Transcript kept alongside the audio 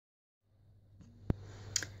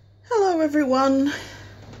everyone.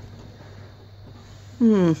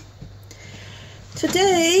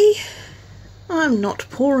 Today I'm not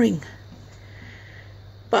pouring,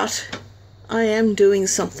 but I am doing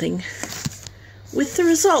something with the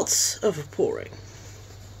results of a pouring.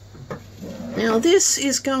 Now this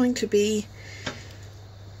is going to be,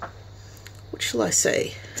 what shall I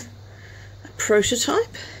say, a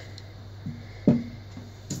prototype.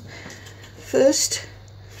 First,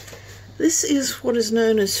 this is what is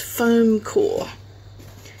known as foam core.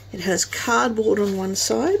 It has cardboard on one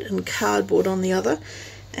side and cardboard on the other,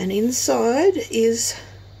 and inside is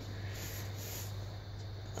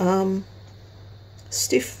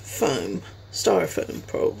stiff foam, styrofoam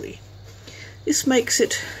probably. This makes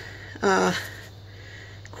it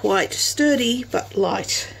quite sturdy but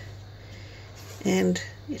light, and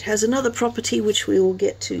it has another property which we will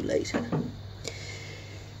get to later.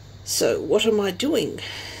 So what am I doing?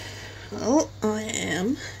 Well, I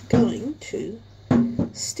am going to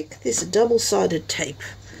stick this double-sided tape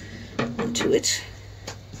onto it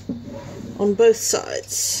on both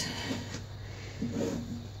sides,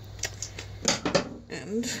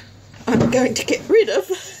 and I'm going to get rid of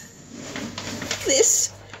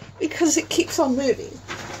this because it keeps on moving,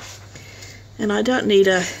 and I don't need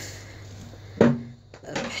a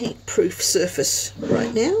paint-proof surface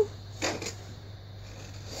right now.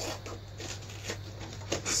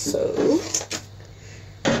 So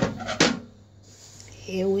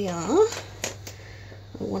here we are.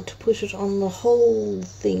 I want to put it on the whole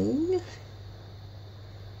thing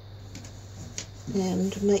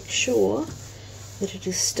and make sure that it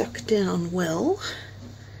is stuck down well.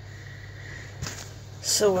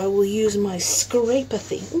 So I will use my scraper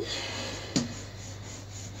thing,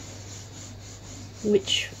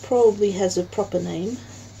 which probably has a proper name.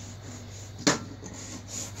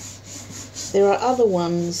 There are other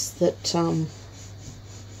ones that are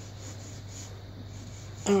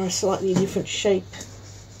a slightly different shape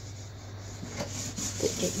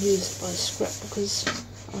that get used by scrapbookers.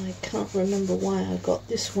 I can't remember why I got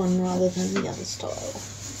this one rather than the other style.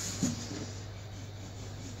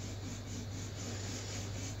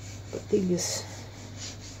 But these...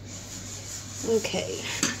 okay.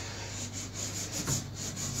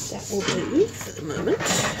 That will do for the moment.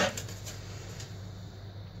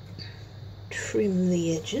 Trim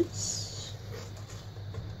the edges.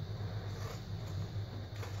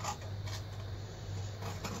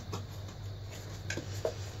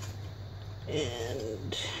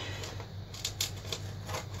 And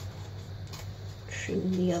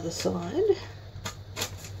trim the other side.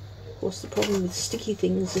 Of course, the problem with sticky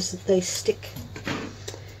things is that they stick,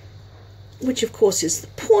 which of course is the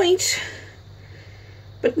point,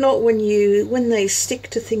 but not when they stick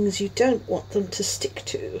to things you don't want them to stick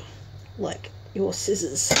to, like your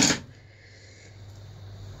scissors.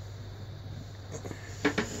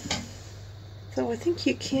 Though I think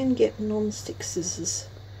you can get non-stick scissors.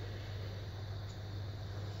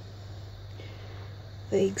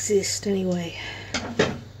 They exist anyway.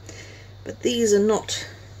 But these are not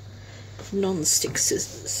non-stick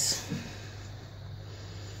scissors.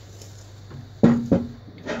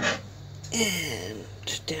 And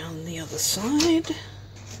down the other side.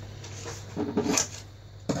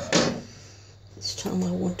 This time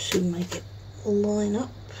I want to make it line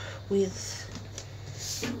up with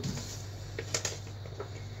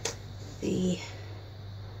the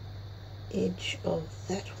edge of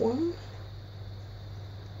that one.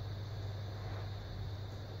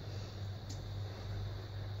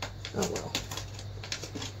 Oh well.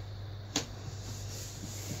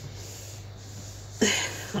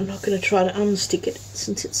 I'm not going to try to unstick it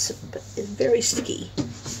since it's very sticky,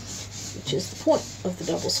 which is the point of the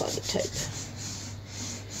double-sided tape.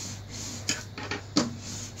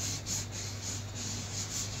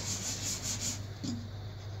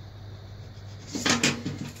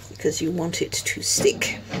 Because you want it to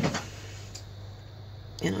stick,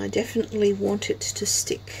 and I definitely want it to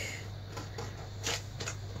stick.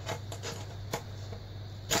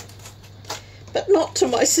 But not to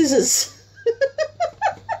my scissors.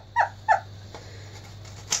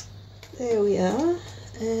 There we are,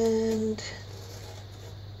 and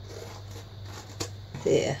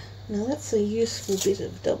there. Now that's a useful bit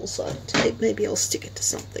of double-sided tape. Maybe I'll stick it to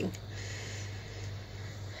something.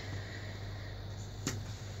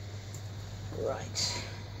 Right,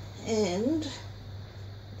 and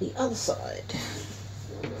the other side,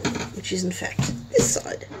 which is in fact this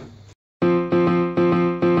side.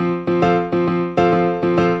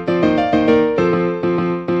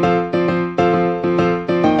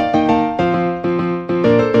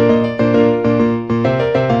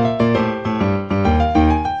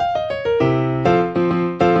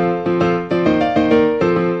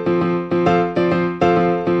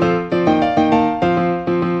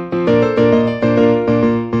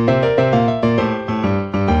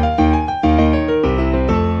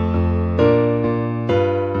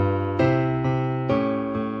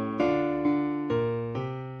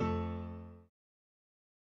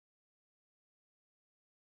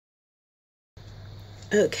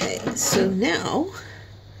 Okay, so now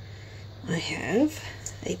I have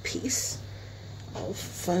a piece of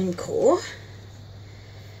foam core,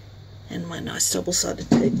 and my nice double-sided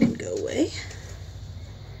tape can go away.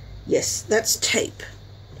 Yes, that's tape.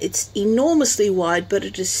 It's enormously wide, but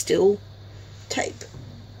it is still tape.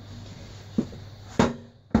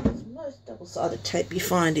 Most double-sided tape you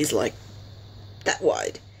find is like that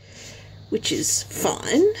wide, which is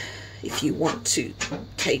fine if you want to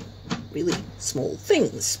tape really small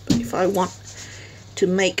things. But if I want to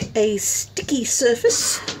make a sticky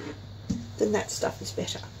surface, then that stuff is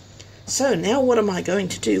better. So now what am I going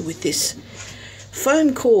to do with this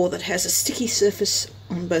foam core that has a sticky surface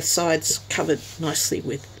on both sides covered nicely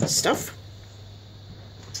with stuff?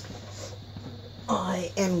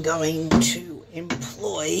 I am going to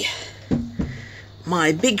employ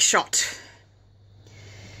my Big Shot.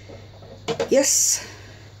 Yes,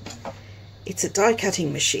 it's a die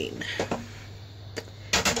cutting machine,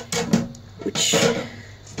 which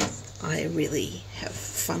I really have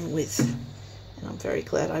fun with, and I'm very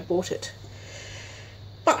glad I bought it.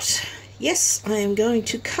 But yes, I am going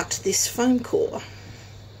to cut this foam core,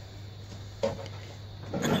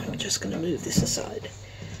 and I'm just going to move this aside.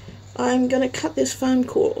 I'm going to cut this foam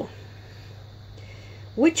core,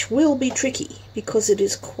 which will be tricky because it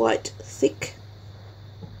is quite thick,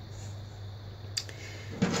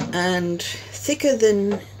 and thicker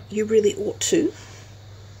than you really ought to.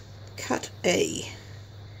 Cut A.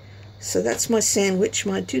 So that's my sandwich.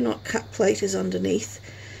 My do not cut plate is underneath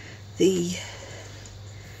the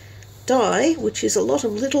die, which is a lot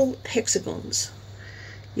of little hexagons.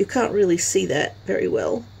 You can't really see that very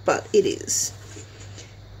well, but it is.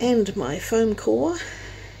 And my foam core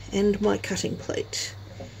and my cutting plate,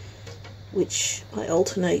 which I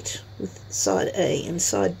alternate with side A and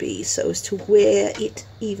side B so as to wear it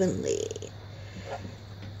evenly.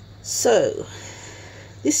 So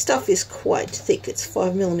this stuff is quite thick. It's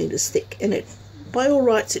 5mm thick, and it, by all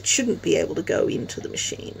rights, it shouldn't be able to go into the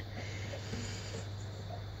machine.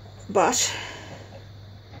 But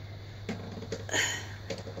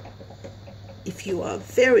if you are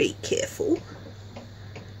very careful,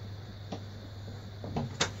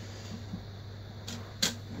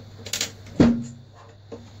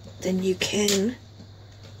 then you can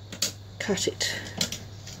cut it.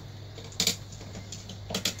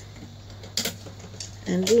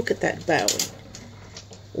 And look at that bowing,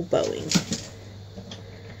 or bowing.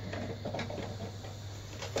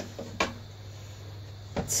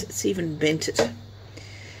 It's even bent it.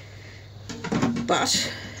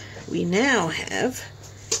 But we now have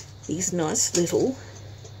these nice little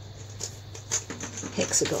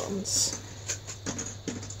hexagons.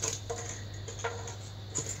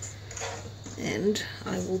 And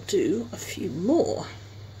I will do a few more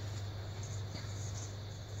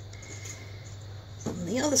on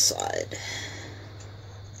the other side.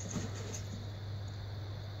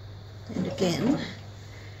 And again,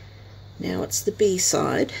 now it's the B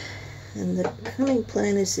side, and the cunning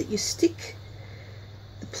plan is that you stick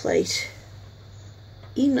the plate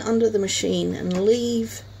in under the machine and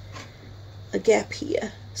leave a gap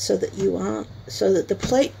here so that the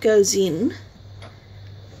plate goes in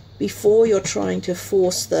before you're trying to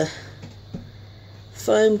force the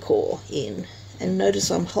foam core in. And notice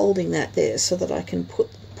I'm holding that there so that I can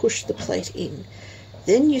push the plate in.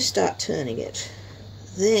 Then you start turning it.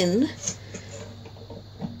 Then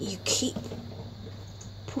you keep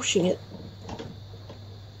pushing it,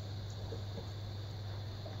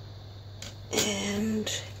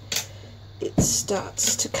 and it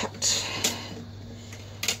starts to cut.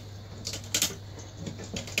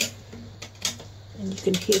 And you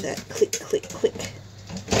can hear that click, click, click.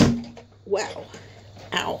 Wow.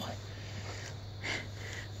 Ow.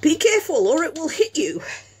 Be careful or it will hit you,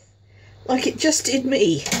 like it just did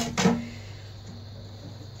me.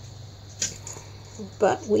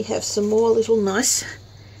 But we have some more little nice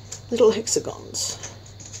little hexagons.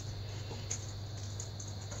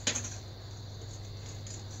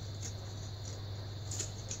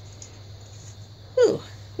 Oh,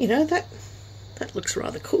 you know, that looks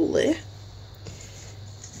rather cool there.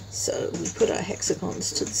 So we put our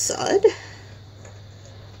hexagons to the side,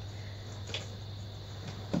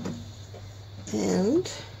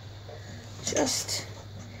 and just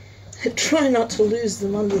try not to lose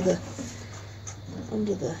them under the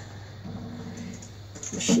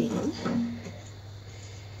machine.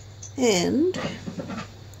 And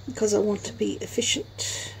because I want to be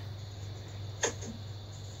efficient,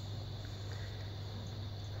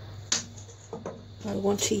 I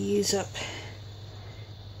want to use up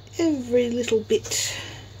every little bit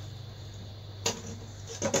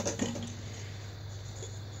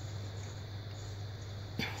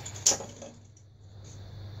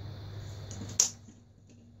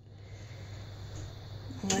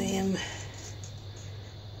I am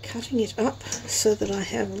cutting it up so that I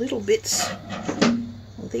have little bits.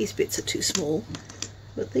 Well, these bits are too small,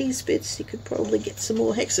 but these bits you could probably get some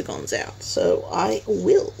more hexagons out, so I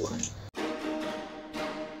will.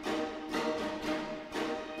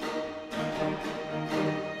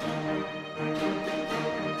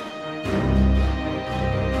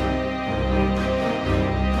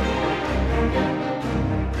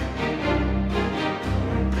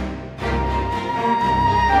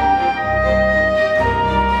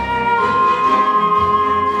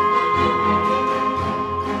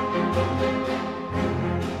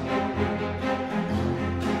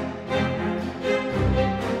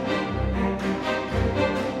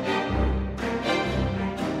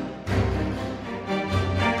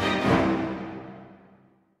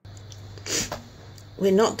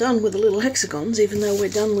 We're not done with the little hexagons, even though we're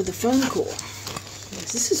done with the foam core.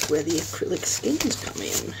 This is where the acrylic skins come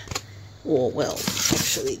in. Or, well,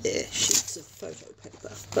 actually they're sheets of photo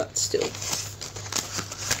paper, but still.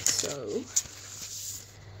 So,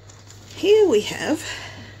 here we have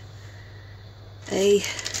a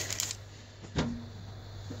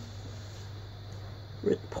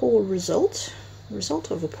pour result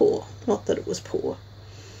of a pour, not that it was pour.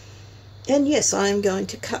 And yes, I am going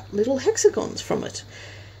to cut little hexagons from it.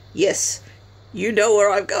 Yes, you know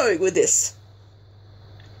where I'm going with this.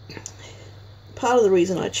 Part of the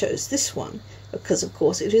reason I chose this one, because of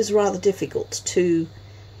course it is rather difficult to,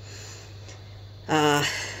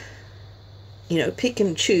 pick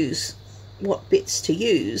and choose what bits to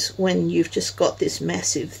use when you've just got this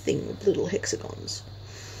massive thing of little hexagons.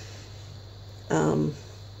 And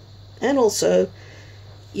also,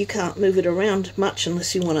 you can't move it around much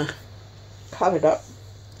unless you want to cut it up.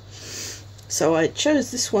 So I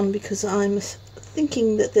chose this one because I'm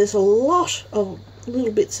thinking that there's a lot of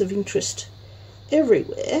little bits of interest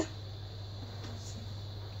everywhere.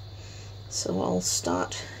 So I'll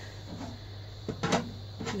start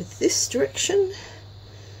with this direction,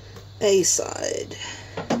 A side,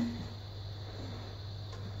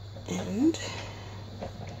 and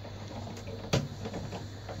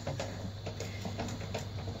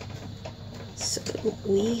so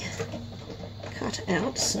we cut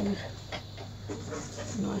out some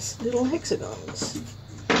nice little hexagons.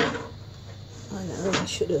 I know, I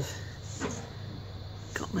should have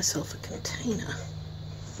got myself a container.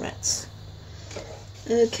 Rats.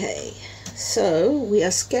 Okay, so we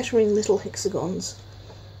are scattering little hexagons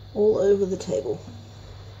all over the table.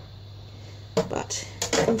 But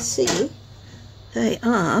you can see they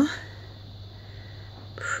are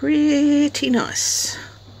pretty nice,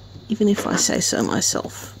 even if I say so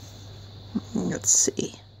myself. Let's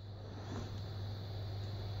see.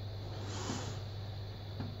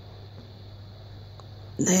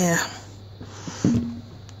 There.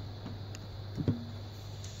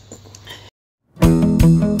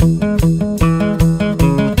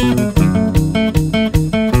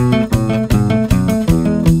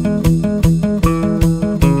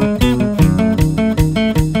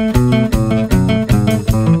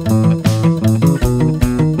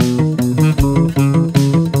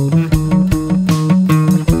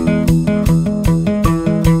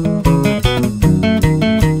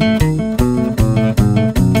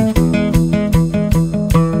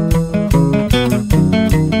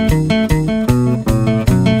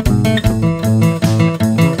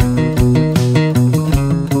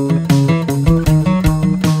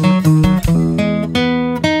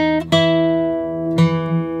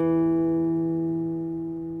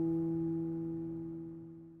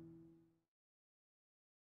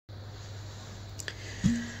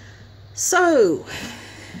 So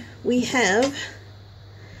we have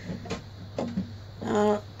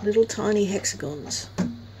our little tiny hexagons.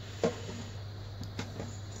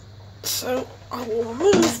 So I will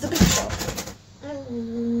remove the Big Shot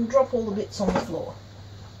and drop all the bits on the floor.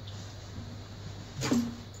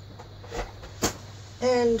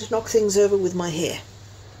 And knock things over with my hair.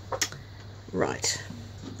 Right.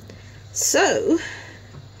 So,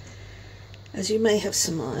 as you may have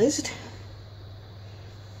surmised,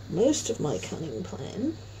 most of my cunning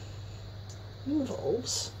plan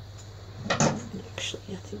involves, actually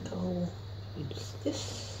I think I'll use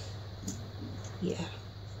this, yeah,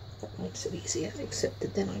 that makes it easier, except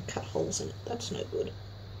that then I cut holes in it, that's no good.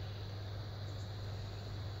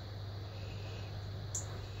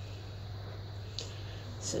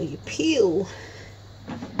 So you peel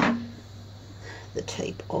the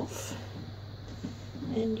tape off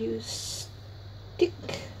and you stick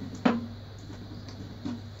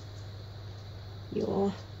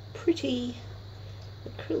your pretty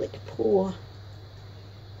acrylic pour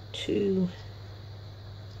to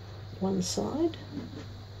one side,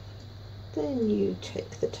 then you take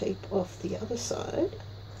the tape off the other side,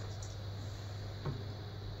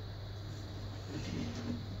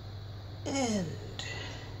 and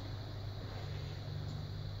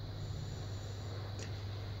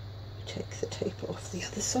take the tape off the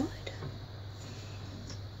other side.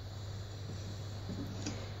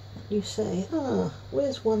 You say,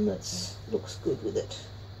 where's one that looks good with it?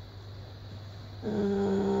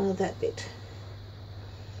 That bit.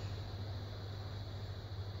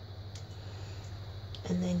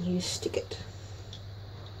 And then you stick it.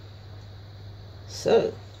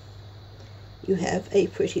 So you have a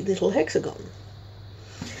pretty little hexagon.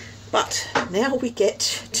 But now we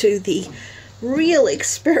get to the real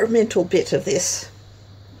experimental bit of this.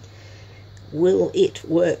 Will it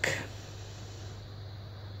work?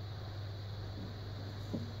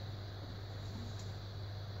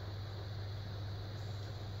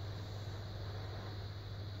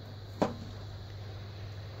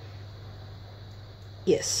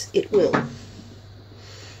 Yes, it will.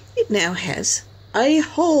 It now has a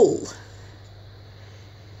hole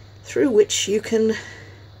through which you can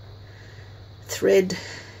thread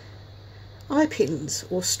eye pins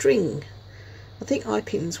or string. I think eye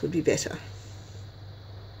pins would be better.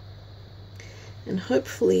 And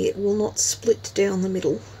hopefully it will not split down the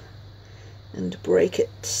middle and break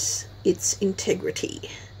its integrity.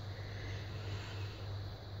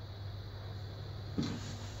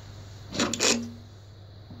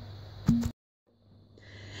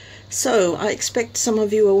 So, I expect some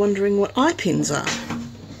of you are wondering what eye pins are.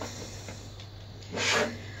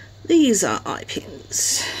 These are eye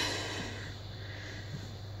pins.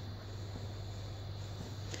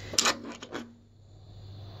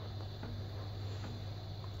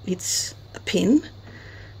 It's a pin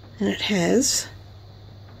and it has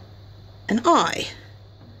an eye,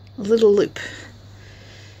 a little loop.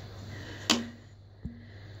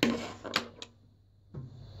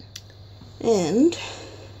 And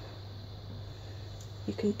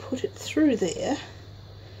you can put it through there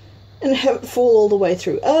and have it fall all the way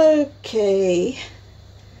through. Okay,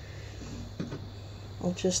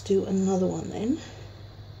 I'll just do another one then.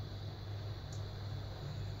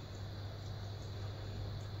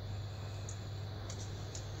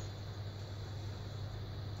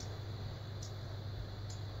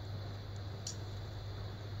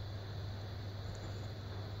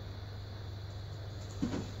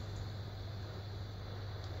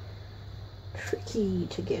 Tricky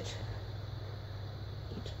to get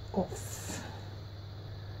it off.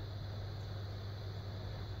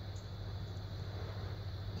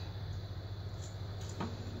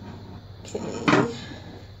 Okay,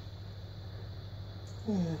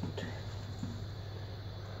 and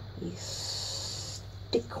we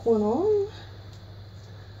stick one on,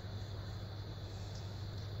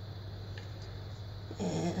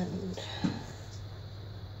 and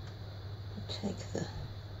take the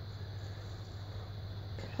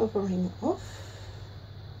covering off.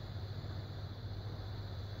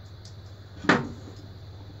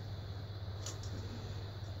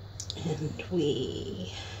 And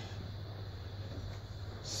we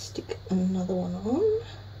stick another one on.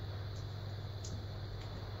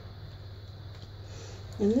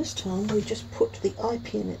 And this time we just put the eye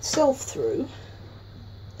pin itself through.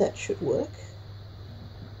 That should work.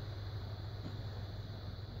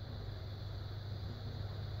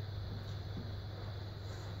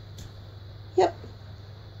 Yep.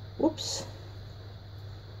 Whoops.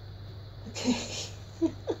 Okay.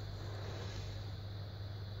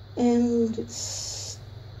 And it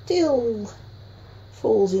still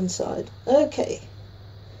falls inside. Okay.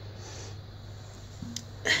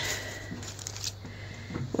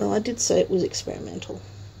 Well, I did say it was experimental.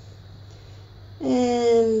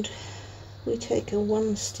 And we take a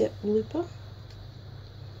one-step looper.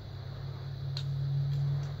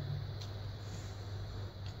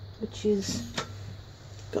 Which is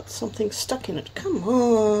got something stuck in it. Come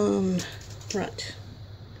on. Right.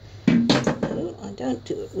 No, I don't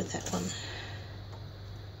do it with that one.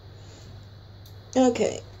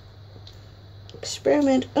 Okay.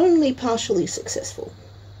 Experiment only partially successful.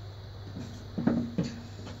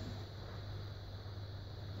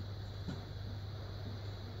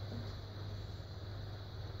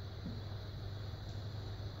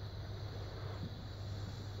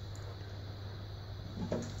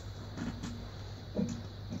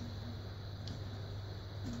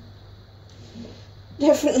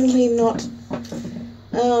 Definitely not.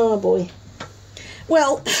 Oh boy.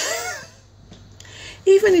 Well,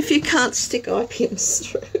 even if you can't stick eye pins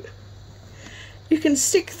through, you can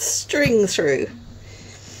stick string through,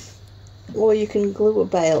 or you can glue a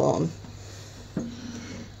bail on.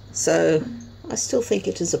 So I still think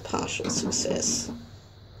it is a partial success.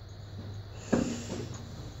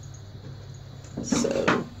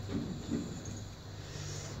 So,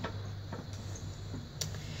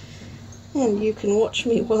 and you can watch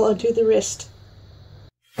me while I do the rest.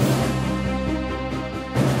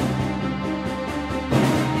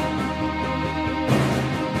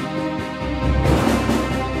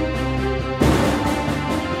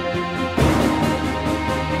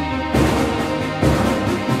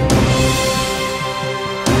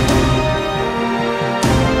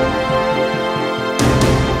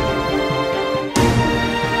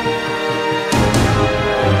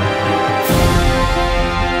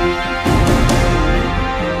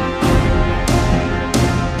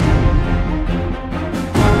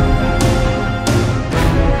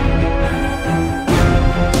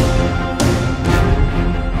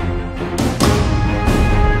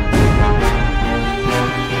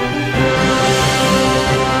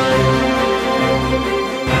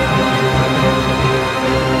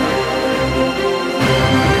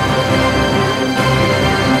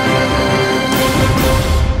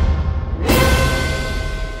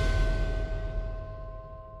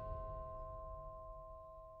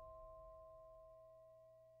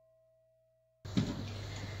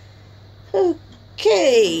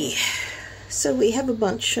 Okay, so we have a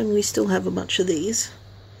bunch, and we still have a bunch of these,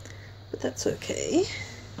 but that's okay,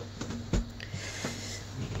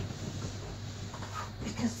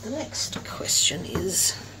 because the next question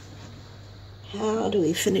is, how do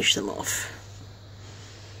we finish them off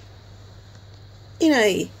in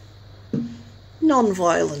a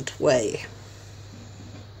non-violent way?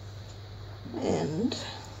 And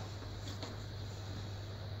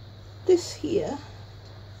this here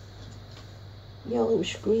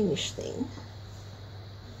yellowish greenish thing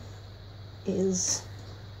is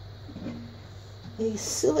a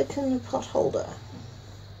silicone pot holder,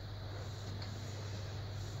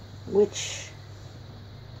 which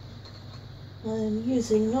I'm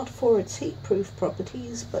using not for its heat-proof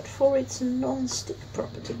properties but for its non-stick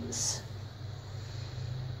properties.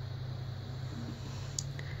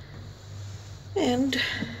 And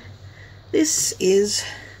this is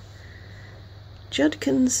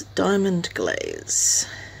Judkins Diamond Glaze,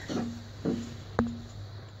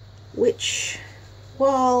 which,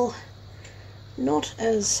 while not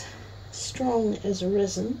as strong as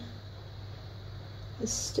resin,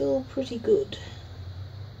 is still pretty good.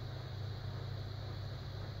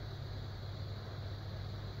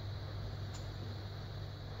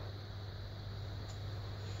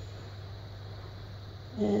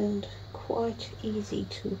 And quite easy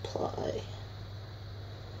to apply.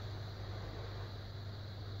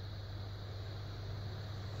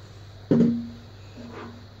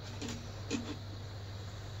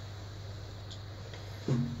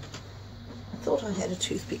 I thought I had a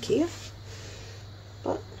toothpick here,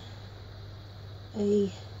 but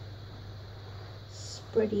a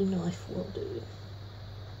spready knife will do.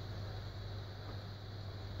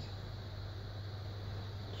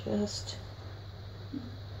 Just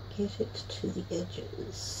get it to the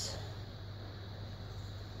edges.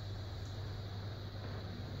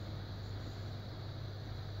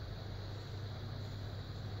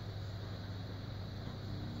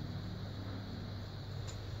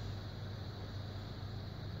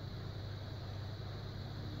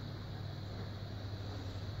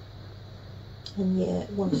 And yeah,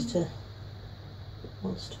 it wants to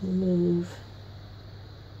move.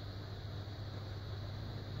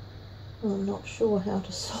 I'm not sure how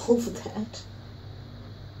to solve that.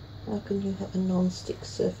 How can you have a non-stick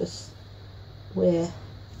surface where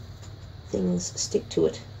things stick to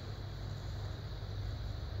it?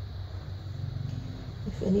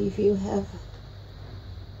 If any of you have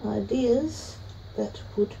ideas, that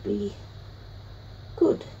would be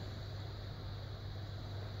good.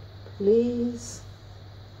 Please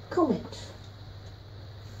comment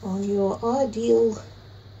on your ideal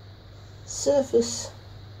surface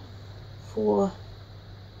for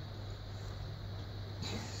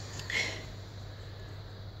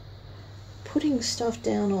putting stuff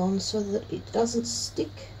down on so that it doesn't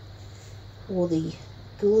stick, or the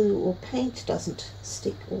glue or paint doesn't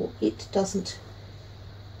stick, or it doesn't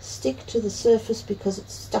stick to the surface because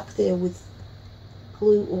it's stuck there with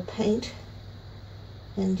glue or paint,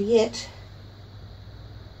 and yet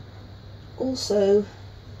also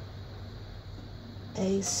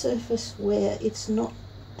a surface where it's not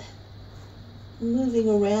moving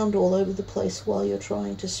around all over the place while you're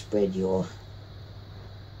trying to spread your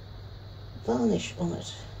varnish on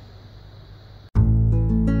it.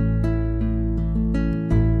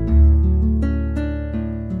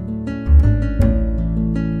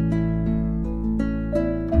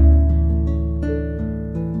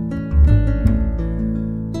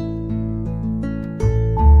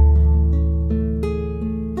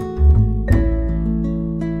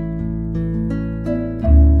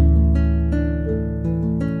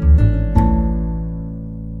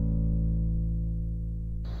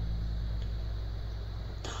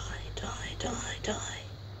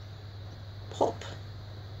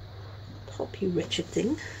 dirty, wretched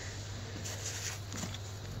thing.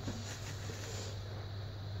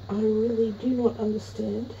 I really do not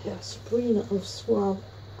understand how Sabrina of Suave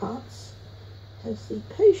Arts has the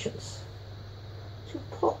patience to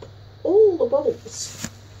pop all the bubbles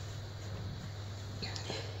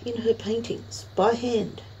in her paintings by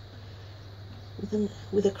hand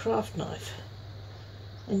with a craft knife,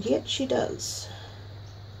 and yet she does.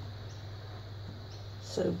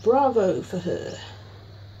 So bravo for her.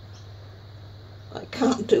 I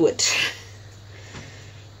can't do it.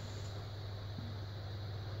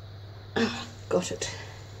 Ah, got it.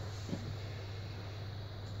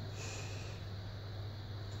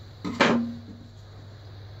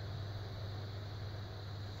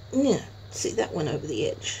 Yeah, see, that went over the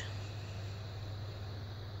edge.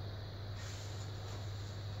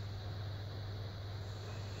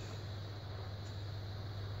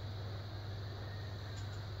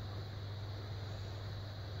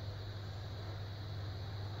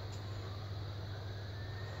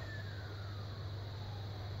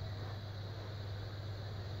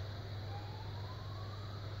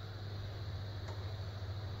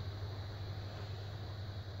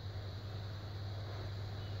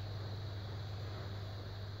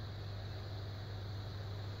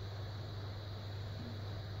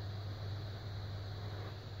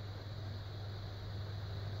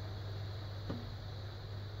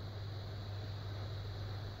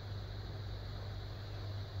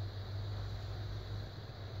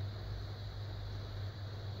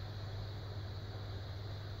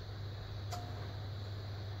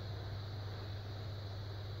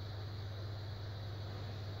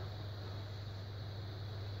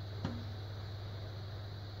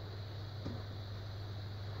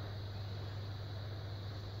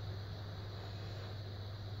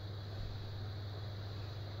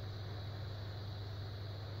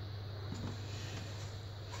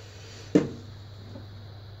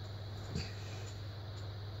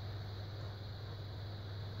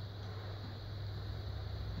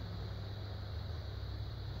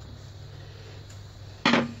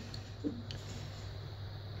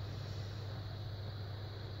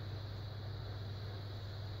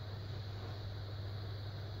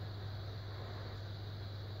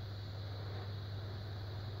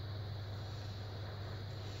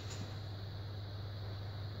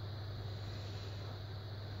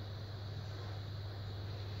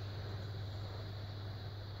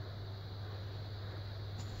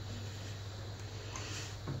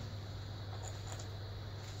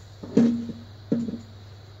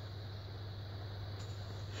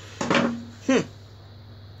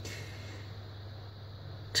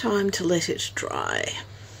 Time to let it dry.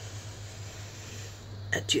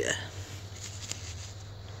 Adieu.